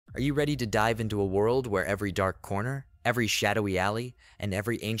Are you ready to dive into a world where every dark corner, every shadowy alley, and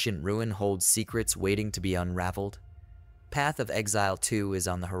every ancient ruin holds secrets waiting to be unraveled? Path of Exile 2 is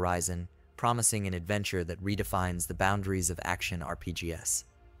on the horizon, promising an adventure that redefines the boundaries of action RPGs.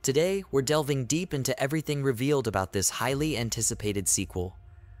 Today, we're delving deep into everything revealed about this highly anticipated sequel.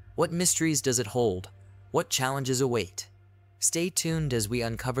 What mysteries does it hold? What challenges await? Stay tuned as we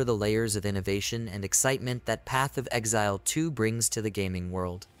uncover the layers of innovation and excitement that Path of Exile 2 brings to the gaming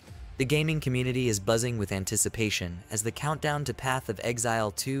world. The gaming community is buzzing with anticipation as the countdown to Path of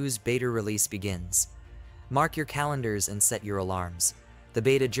Exile 2's beta release begins. Mark your calendars and set your alarms. The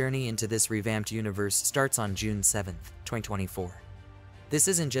beta journey into this revamped universe starts on June 7th, 2024. This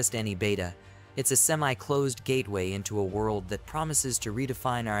isn't just any beta, it's a semi-closed gateway into a world that promises to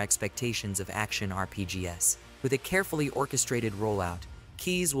redefine our expectations of action RPGs. With a carefully orchestrated rollout,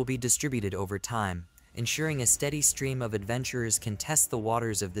 keys will be distributed over time, ensuring a steady stream of adventurers can test the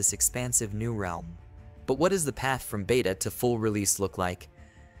waters of this expansive new realm. But what does the path from beta to full release look like?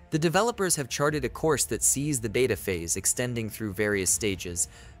 The developers have charted a course that sees the beta phase extending through various stages,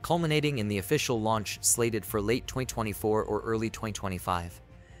 culminating in the official launch slated for late 2024 or early 2025.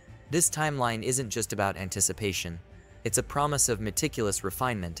 This timeline isn't just about anticipation. It's a promise of meticulous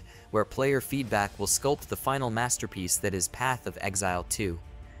refinement, where player feedback will sculpt the final masterpiece that is Path of Exile 2.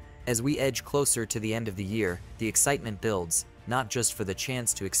 As we edge closer to the end of the year, the excitement builds, not just for the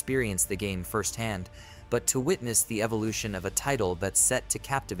chance to experience the game firsthand, but to witness the evolution of a title that's set to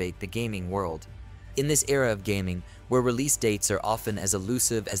captivate the gaming world. In this era of gaming, where release dates are often as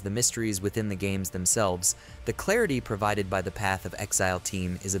elusive as the mysteries within the games themselves, the clarity provided by the Path of Exile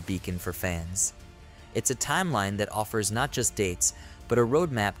team is a beacon for fans. It's a timeline that offers not just dates, but a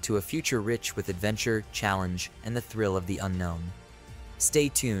roadmap to a future rich with adventure, challenge, and the thrill of the unknown. Stay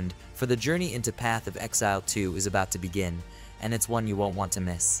tuned, for the journey into Path of Exile 2 is about to begin, and it's one you won't want to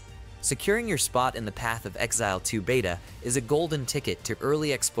miss. Securing your spot in the Path of Exile 2 beta is a golden ticket to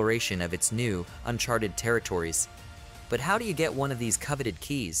early exploration of its new, uncharted territories. But how do you get one of these coveted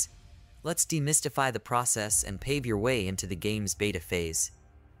keys? Let's demystify the process and pave your way into the game's beta phase.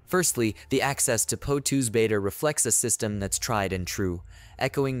 Firstly, the access to PO2's beta reflects a system that's tried and true,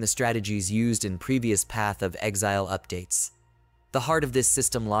 echoing the strategies used in previous Path of Exile updates. The heart of this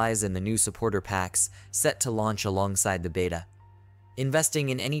system lies in the new supporter packs, set to launch alongside the beta. Investing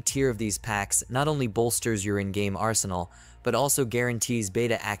in any tier of these packs not only bolsters your in-game arsenal, but also guarantees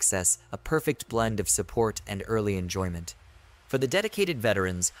beta access, a perfect blend of support and early enjoyment. For the dedicated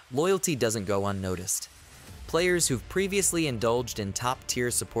veterans, loyalty doesn't go unnoticed. Players who've previously indulged in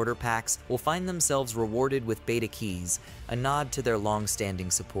top-tier supporter packs will find themselves rewarded with beta keys, a nod to their long-standing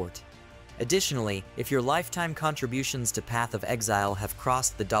support. Additionally, if your lifetime contributions to Path of Exile have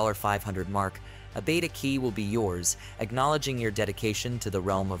crossed the $500 mark, a beta key will be yours, acknowledging your dedication to the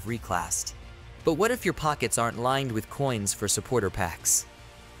realm of Reclassed. But what if your pockets aren't lined with coins for supporter packs?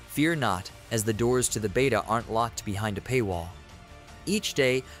 Fear not, as the doors to the beta aren't locked behind a paywall. Each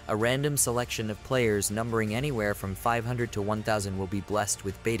day, a random selection of players numbering anywhere from 500 to 1,000 will be blessed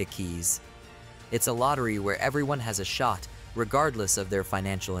with beta keys. It's a lottery where everyone has a shot, regardless of their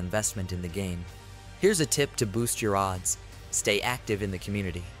financial investment in the game. Here's a tip to boost your odds: stay active in the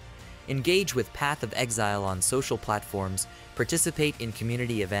community. Engage with Path of Exile on social platforms, participate in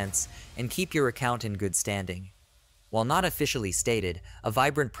community events, and keep your account in good standing. While not officially stated, a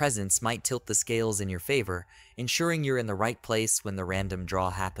vibrant presence might tilt the scales in your favor, ensuring you're in the right place when the random draw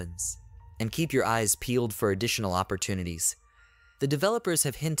happens. And keep your eyes peeled for additional opportunities. The developers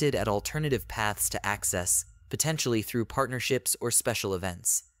have hinted at alternative paths to access, potentially through partnerships or special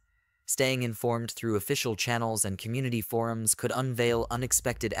events. Staying informed through official channels and community forums could unveil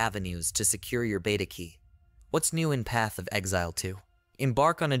unexpected avenues to secure your beta key. What's new in Path of Exile 2?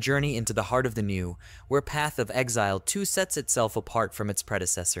 Embark on a journey into the heart of the new, where Path of Exile 2 sets itself apart from its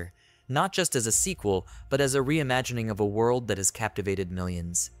predecessor, not just as a sequel, but as a reimagining of a world that has captivated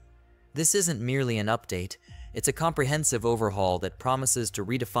millions. This isn't merely an update, it's a comprehensive overhaul that promises to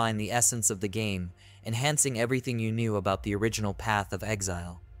redefine the essence of the game, enhancing everything you knew about the original Path of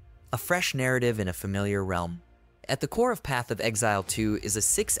Exile. A fresh narrative in a familiar realm. At the core of Path of Exile 2 is a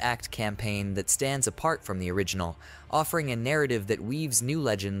 6-act campaign that stands apart from the original, offering a narrative that weaves new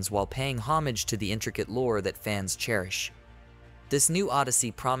legends while paying homage to the intricate lore that fans cherish. This new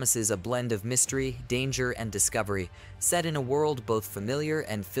odyssey promises a blend of mystery, danger, and discovery, set in a world both familiar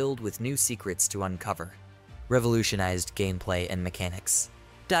and filled with new secrets to uncover. Revolutionized gameplay and mechanics.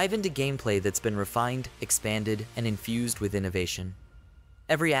 Dive into gameplay that's been refined, expanded, and infused with innovation.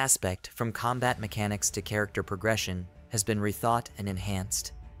 Every aspect, from combat mechanics to character progression, has been rethought and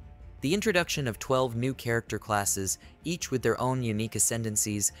enhanced. The introduction of 12 new character classes, each with their own unique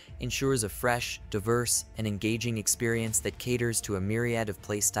ascendancies, ensures a fresh, diverse, and engaging experience that caters to a myriad of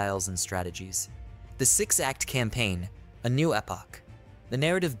playstyles and strategies. The 6-act campaign, a new epoch. The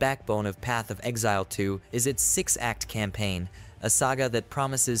narrative backbone of Path of Exile 2 is its 6-act campaign, a saga that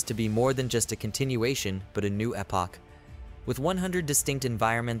promises to be more than just a continuation, but a new epoch. With 100 distinct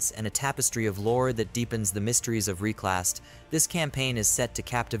environments and a tapestry of lore that deepens the mysteries of Reclassed, this campaign is set to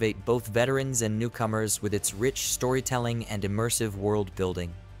captivate both veterans and newcomers with its rich storytelling and immersive world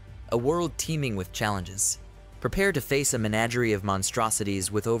building. A world teeming with challenges. Prepare to face a menagerie of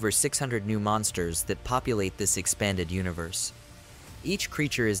monstrosities with over 600 new monsters that populate this expanded universe. Each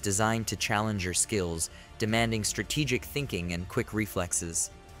creature is designed to challenge your skills, demanding strategic thinking and quick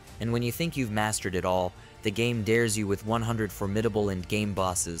reflexes. And when you think you've mastered it all, the game dares you with 100 formidable end-game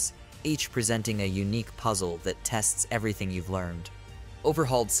bosses, each presenting a unique puzzle that tests everything you've learned.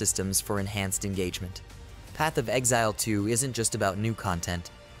 Overhauled systems for enhanced engagement. Path of Exile 2 isn't just about new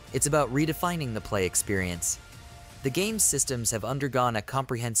content, it's about redefining the play experience. The game's systems have undergone a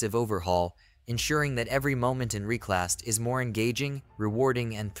comprehensive overhaul, ensuring that every moment in Reclassed is more engaging,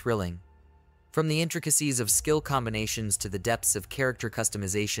 rewarding, and thrilling. From the intricacies of skill combinations to the depths of character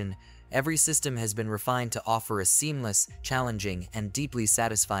customization, every system has been refined to offer a seamless, challenging, and deeply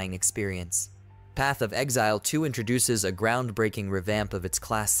satisfying experience. Path of Exile 2 introduces a groundbreaking revamp of its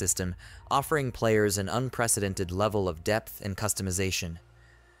class system, offering players an unprecedented level of depth and customization.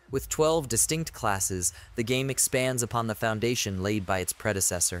 With 12 distinct classes, the game expands upon the foundation laid by its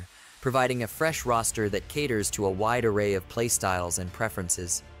predecessor, providing a fresh roster that caters to a wide array of playstyles and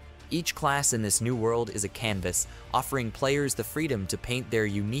preferences. Each class in this new world is a canvas, offering players the freedom to paint their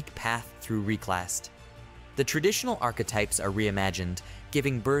unique path through Reclassed. The traditional archetypes are reimagined,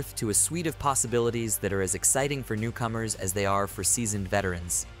 giving birth to a suite of possibilities that are as exciting for newcomers as they are for seasoned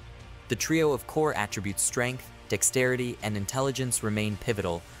veterans. The trio of core attributes strength, dexterity, and intelligence remain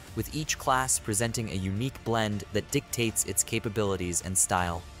pivotal, with each class presenting a unique blend that dictates its capabilities and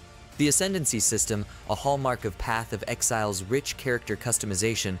style. The Ascendancy system, a hallmark of Path of Exile's rich character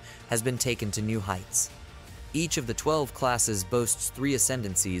customization, has been taken to new heights. Each of the 12 classes boasts 3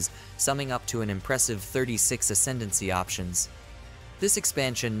 ascendancies, summing up to an impressive 36 ascendancy options. This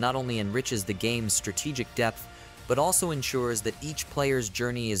expansion not only enriches the game's strategic depth, but also ensures that each player's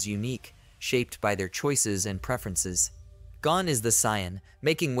journey is unique, shaped by their choices and preferences. Gone is the Scion,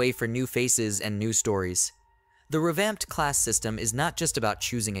 making way for new faces and new stories. The revamped class system is not just about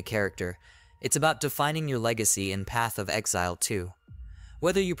choosing a character, it's about defining your legacy in Path of Exile 2.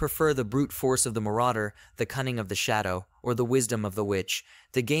 Whether you prefer the brute force of the Marauder, the cunning of the Shadow, or the wisdom of the Witch,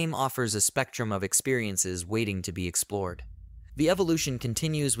 the game offers a spectrum of experiences waiting to be explored. The evolution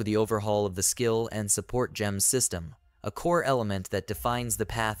continues with the overhaul of the skill and support gems system, a core element that defines the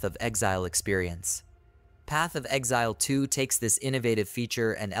Path of Exile experience. Path of Exile 2 takes this innovative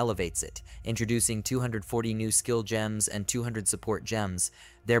feature and elevates it, introducing 240 new skill gems and 200 support gems,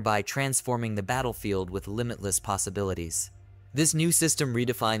 thereby transforming the battlefield with limitless possibilities. This new system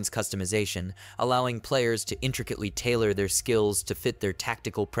redefines customization, allowing players to intricately tailor their skills to fit their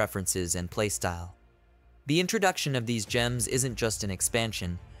tactical preferences and playstyle. The introduction of these gems isn't just an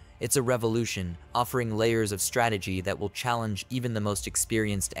expansion, it's a revolution, offering layers of strategy that will challenge even the most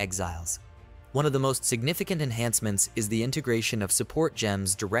experienced exiles. One of the most significant enhancements is the integration of support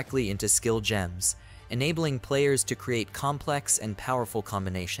gems directly into skill gems, enabling players to create complex and powerful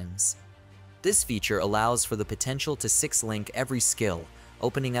combinations. This feature allows for the potential to 6-link every skill,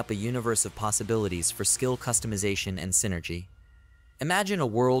 opening up a universe of possibilities for skill customization and synergy. Imagine a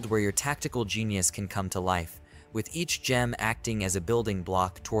world where your tactical genius can come to life, with each gem acting as a building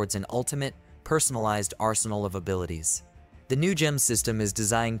block towards an ultimate, personalized arsenal of abilities. The new gem system is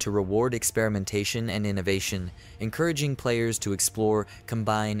designed to reward experimentation and innovation, encouraging players to explore,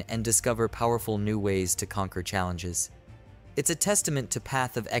 combine, and discover powerful new ways to conquer challenges. It's a testament to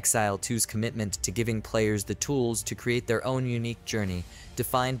Path of Exile 2's commitment to giving players the tools to create their own unique journey,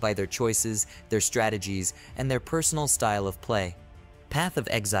 defined by their choices, their strategies, and their personal style of play. Path of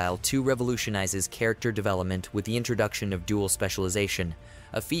Exile 2 revolutionizes character development with the introduction of dual specialization,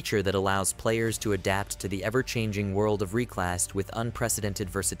 a feature that allows players to adapt to the ever-changing world of Reclassed with unprecedented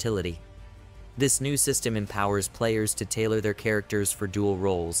versatility. This new system empowers players to tailor their characters for dual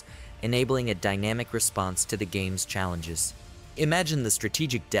roles, enabling a dynamic response to the game's challenges. Imagine the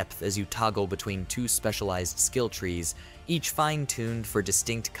strategic depth as you toggle between 2 specialized skill trees, each fine-tuned for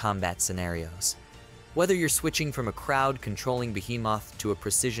distinct combat scenarios. Whether you're switching from a crowd-controlling behemoth to a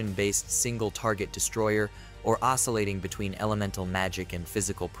precision-based single-target destroyer, or oscillating between elemental magic and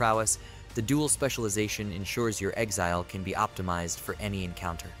physical prowess, the dual specialization ensures your exile can be optimized for any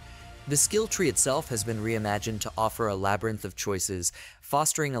encounter. The skill tree itself has been reimagined to offer a labyrinth of choices,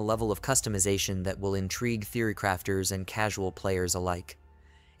 fostering a level of customization that will intrigue theory crafters and casual players alike.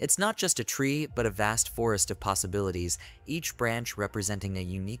 It's not just a tree, but a vast forest of possibilities, each branch representing a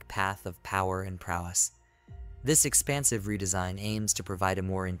unique path of power and prowess. This expansive redesign aims to provide a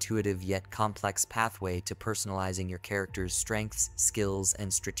more intuitive yet complex pathway to personalizing your character's strengths, skills,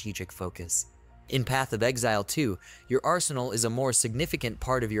 and strategic focus. In Path of Exile 2, your arsenal is a more significant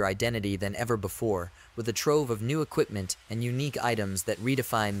part of your identity than ever before, with a trove of new equipment and unique items that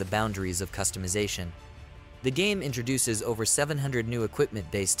redefine the boundaries of customization. The game introduces over 700 new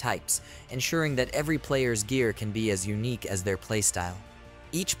equipment-based types, ensuring that every player's gear can be as unique as their playstyle.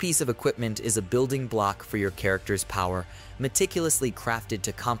 Each piece of equipment is a building block for your character's power, meticulously crafted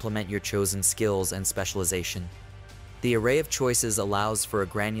to complement your chosen skills and specialization. The array of choices allows for a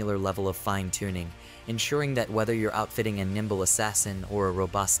granular level of fine-tuning, ensuring that whether you're outfitting a nimble assassin or a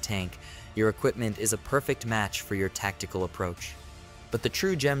robust tank, your equipment is a perfect match for your tactical approach. But the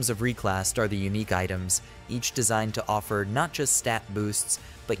true gems of Reclassed are the unique items, each designed to offer not just stat boosts,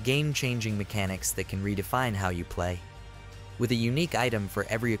 but game-changing mechanics that can redefine how you play. With a unique item for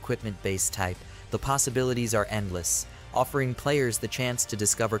every equipment-based type, the possibilities are endless, offering players the chance to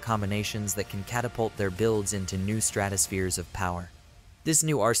discover combinations that can catapult their builds into new stratospheres of power. This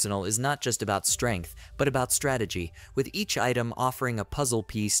new arsenal is not just about strength, but about strategy, with each item offering a puzzle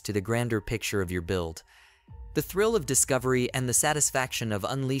piece to the grander picture of your build. The thrill of discovery and the satisfaction of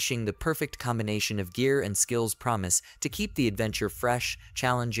unleashing the perfect combination of gear and skills promise to keep the adventure fresh,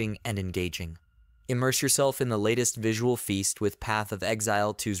 challenging, and engaging. Immerse yourself in the latest visual feast with Path of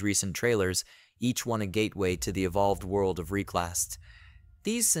Exile 2's recent trailers, each one a gateway to the evolved world of Reclassed.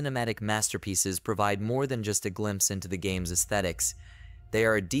 These cinematic masterpieces provide more than just a glimpse into the game's aesthetics. They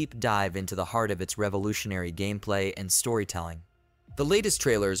are a deep dive into the heart of its revolutionary gameplay and storytelling. The latest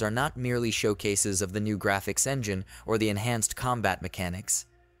trailers are not merely showcases of the new graphics engine or the enhanced combat mechanics.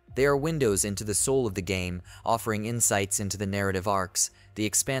 They are windows into the soul of the game, offering insights into the narrative arcs, the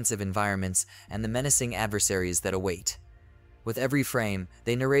expansive environments, and the menacing adversaries that await. With every frame,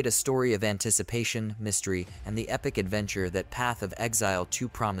 they narrate a story of anticipation, mystery, and the epic adventure that Path of Exile 2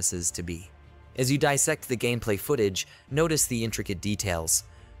 promises to be. As you dissect the gameplay footage, notice the intricate details.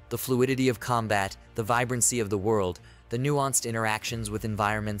 The fluidity of combat, the vibrancy of the world, the nuanced interactions with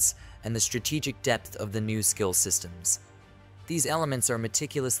environments, and the strategic depth of the new skill systems. These elements are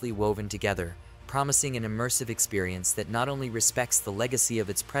meticulously woven together, promising an immersive experience that not only respects the legacy of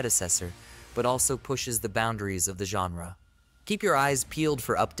its predecessor, but also pushes the boundaries of the genre. Keep your eyes peeled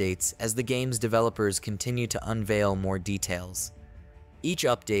for updates as the game's developers continue to unveil more details. Each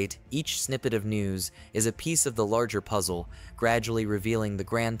update, each snippet of news, is a piece of the larger puzzle, gradually revealing the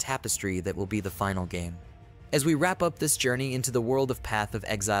grand tapestry that will be the final game. As we wrap up this journey into the world of Path of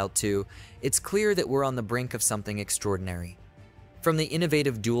Exile 2, it's clear that we're on the brink of something extraordinary. From the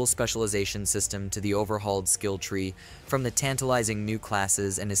innovative dual specialization system to the overhauled skill tree, from the tantalizing new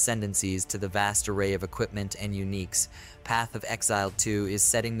classes and ascendancies to the vast array of equipment and uniques, Path of Exile 2 is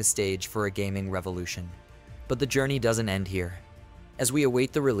setting the stage for a gaming revolution. But the journey doesn't end here. As we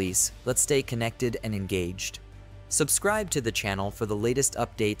await the release, let's stay connected and engaged. Subscribe to the channel for the latest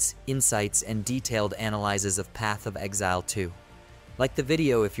updates, insights, and detailed analyses of Path of Exile 2. Like the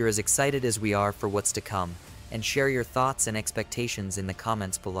video if you're as excited as we are for what's to come, and share your thoughts and expectations in the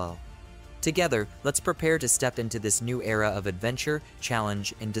comments below. Together, let's prepare to step into this new era of adventure,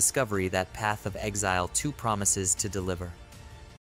 challenge, and discovery that Path of Exile 2 promises to deliver.